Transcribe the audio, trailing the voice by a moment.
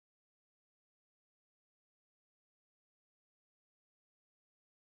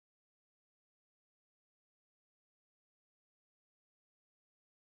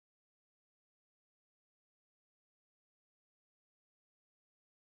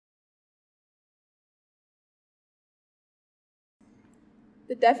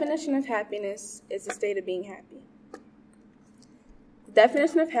The definition of happiness is the state of being happy. The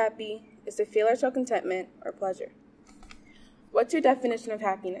definition of happy is to feel or show contentment or pleasure. What's your definition of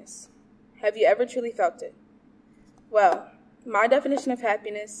happiness? Have you ever truly felt it? Well, my definition of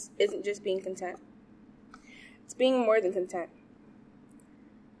happiness isn't just being content. It's being more than content.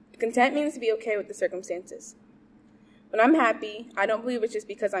 Content means to be okay with the circumstances. When I'm happy, I don't believe it's just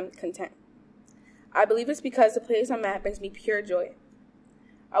because I'm content. I believe it's because the place I'm at brings me pure joy.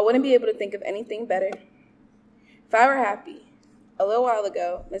 I wouldn't be able to think of anything better. If I were happy, a little while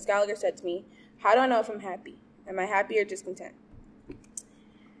ago, Ms. Gallagher said to me, "How do I know if I'm happy? Am I happy or just content?"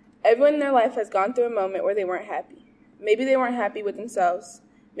 Everyone in their life has gone through a moment where they weren't happy. Maybe they weren't happy with themselves.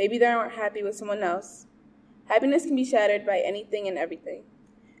 Maybe they weren't happy with someone else. Happiness can be shattered by anything and everything.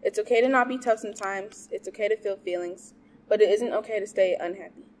 It's okay to not be tough sometimes. It's okay to feel feelings. But it isn't okay to stay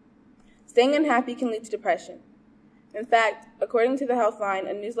unhappy. Staying unhappy can lead to depression. In fact, according to the Healthline,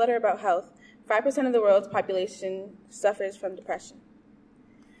 a newsletter about health, 5% of the world's population suffers from depression.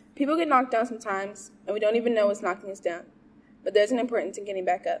 People get knocked down sometimes, and we don't even know what's knocking us down. But there's an importance in getting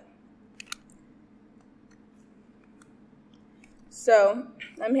back up. So,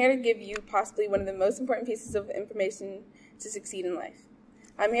 I'm here to give you possibly one of the most important pieces of information to succeed in life.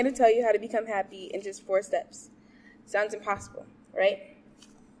 I'm here to tell you how to become happy in just 4 steps. Sounds impossible, right?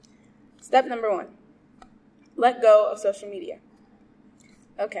 Step number 1. Let go of social media.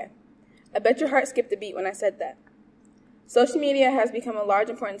 Okay, I bet your heart skipped a beat when I said that. Social media has become a large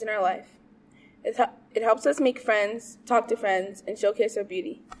importance in our life. It helps us make friends, talk to friends, and showcase our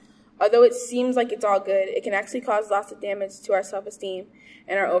beauty. Although it seems like it's all good, it can actually cause lots of damage to our self-esteem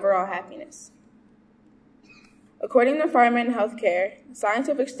and our overall happiness. According to Pharma and Healthcare,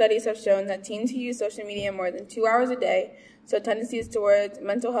 scientific studies have shown that teens who use social media more than 2 hours a day show tendencies towards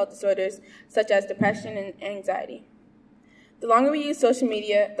mental health disorders such as depression and anxiety. The longer we use social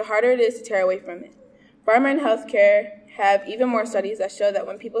media, the harder it is to tear away from it. Pharma and Healthcare have even more studies that show that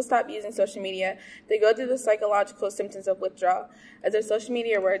when people stop using social media, they go through the psychological symptoms of withdrawal, as if social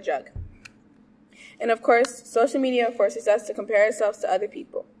media were a drug. And of course, social media forces us to compare ourselves to other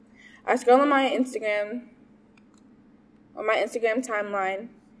people. I scroll on my Instagram timeline,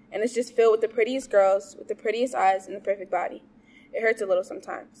 and it's just filled with the prettiest girls with the prettiest eyes and the perfect body. It hurts a little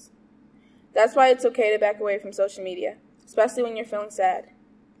sometimes. That's why it's okay to back away from social media, especially when you're feeling sad.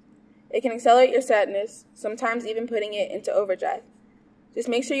 It can accelerate your sadness, sometimes even putting it into overdrive. Just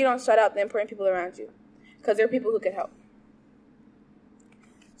make sure you don't shut out the important people around you, because there are people who could help.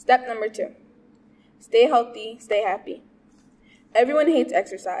 Step number 2. Stay healthy, stay happy. Everyone hates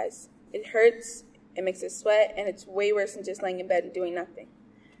exercise. It hurts, it makes us sweat, and it's way worse than just laying in bed and doing nothing.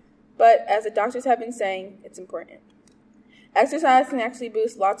 But as the doctors have been saying, it's important. Exercise can actually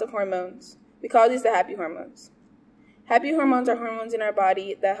boost lots of hormones. We call these the happy hormones. Happy hormones are hormones in our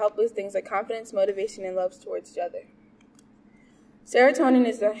body that help boost things like confidence, motivation, and love towards each other. Serotonin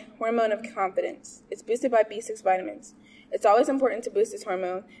is the hormone of confidence. It's boosted by B6 vitamins. It's always important to boost this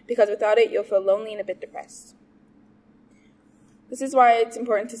hormone because without it, you'll feel lonely and a bit depressed. This is why it's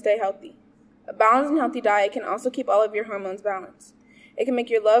important to stay healthy. A balanced and healthy diet can also keep all of your hormones balanced. It can make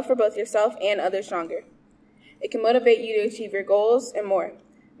your love for both yourself and others stronger. It can motivate you to achieve your goals and more.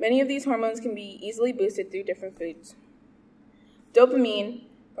 Many of these hormones can be easily boosted through different foods. Dopamine,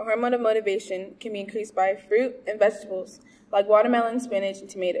 the hormone of motivation, can be increased by fruit and vegetables like watermelon, spinach, and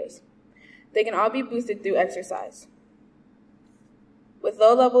tomatoes. They can all be boosted through exercise. With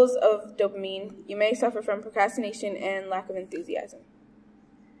low levels of dopamine, you may suffer from procrastination and lack of enthusiasm.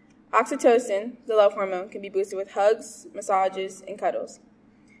 Oxytocin, the love hormone, can be boosted with hugs, massages, and cuddles.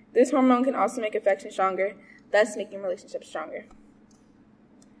 This hormone can also make affection stronger, thus making relationships stronger.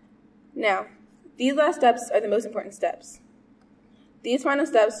 Now, these last steps are the most important steps. These final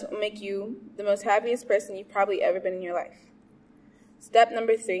steps will make you the most happiest person you've probably ever been in your life. Step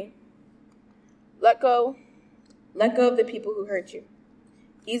number 3, let go of the people who hurt you.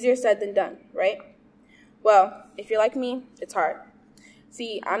 Easier said than done, right? Well, if you're like me, it's hard.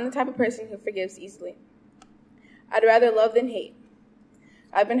 See, I'm the type of person who forgives easily. I'd rather love than hate.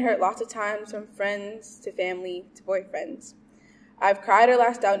 I've been hurt lots of times, from friends to family to boyfriends. I've cried or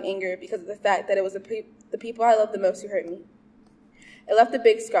lashed out in anger because of the fact that it was the people I love the most who hurt me. It left a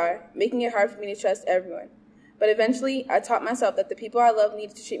big scar, making it hard for me to trust everyone. But eventually, I taught myself that the people I love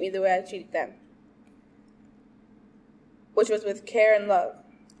needed to treat me the way I treated them, which was with care and love.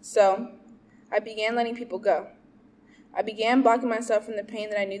 So, I began letting people go. I began blocking myself from the pain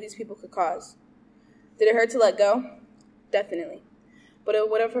that I knew these people could cause. Did it hurt to let go? Definitely. But it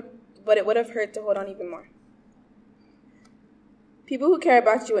would have hurt to hold on even more. People who care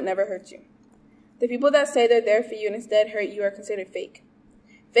about you would never hurt you. The people that say they're there for you and instead hurt you are considered fake.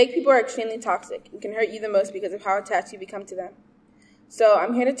 Fake people are extremely toxic and can hurt you the most because of how attached you become to them. So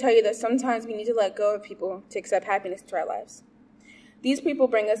I'm here to tell you that sometimes we need to let go of people to accept happiness into our lives. These people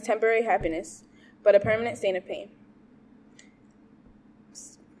bring us temporary happiness, but a permanent stain of pain.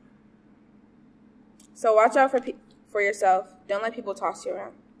 So watch out for yourself. Don't let people toss you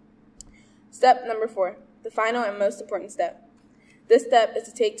around. Step number 4, the final and most important step. This step is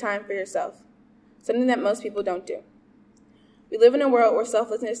to take time for yourself, something that most people don't do. We live in a world where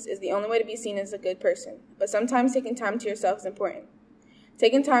selflessness is the only way to be seen as a good person, but sometimes taking time to yourself is important.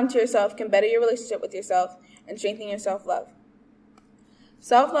 Taking time to yourself can better your relationship with yourself and strengthen your self-love.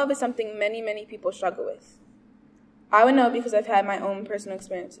 Self-love is something many, many people struggle with. I would know because I've had my own personal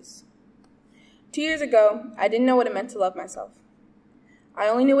experiences. 2 years ago, I didn't know what it meant to love myself. I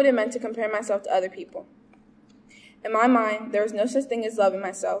only knew what it meant to compare myself to other people. In my mind, there was no such thing as loving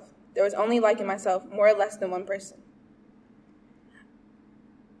myself. There was only liking myself more or less than one person.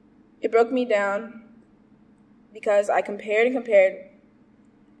 It broke me down because I compared,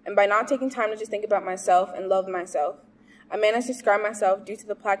 and by not taking time to just think about myself and love myself, I managed to scar myself due to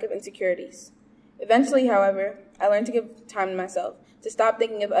the plaque of insecurities. Eventually, however, I learned to give time to myself, to stop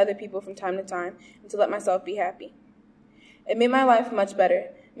thinking of other people from time to time, and to let myself be happy. It made my life much better,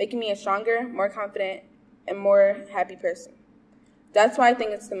 making me a stronger, more confident, and more happy person. That's why I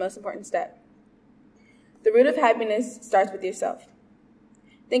think it's the most important step. The root of happiness starts with yourself.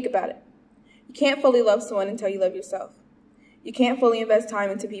 Think about it. You can't fully love someone until you love yourself. You can't fully invest time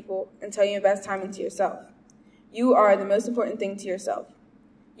into people until you invest time into yourself. You are the most important thing to yourself.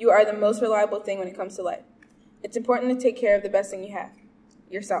 You are the most reliable thing when it comes to life. It's important to take care of the best thing you have,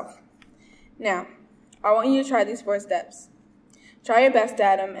 yourself. Now, I want you to try these 4 steps. Try your best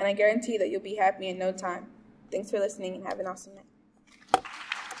at them, and I guarantee that you'll be happy in no time. Thanks for listening, and have an awesome night.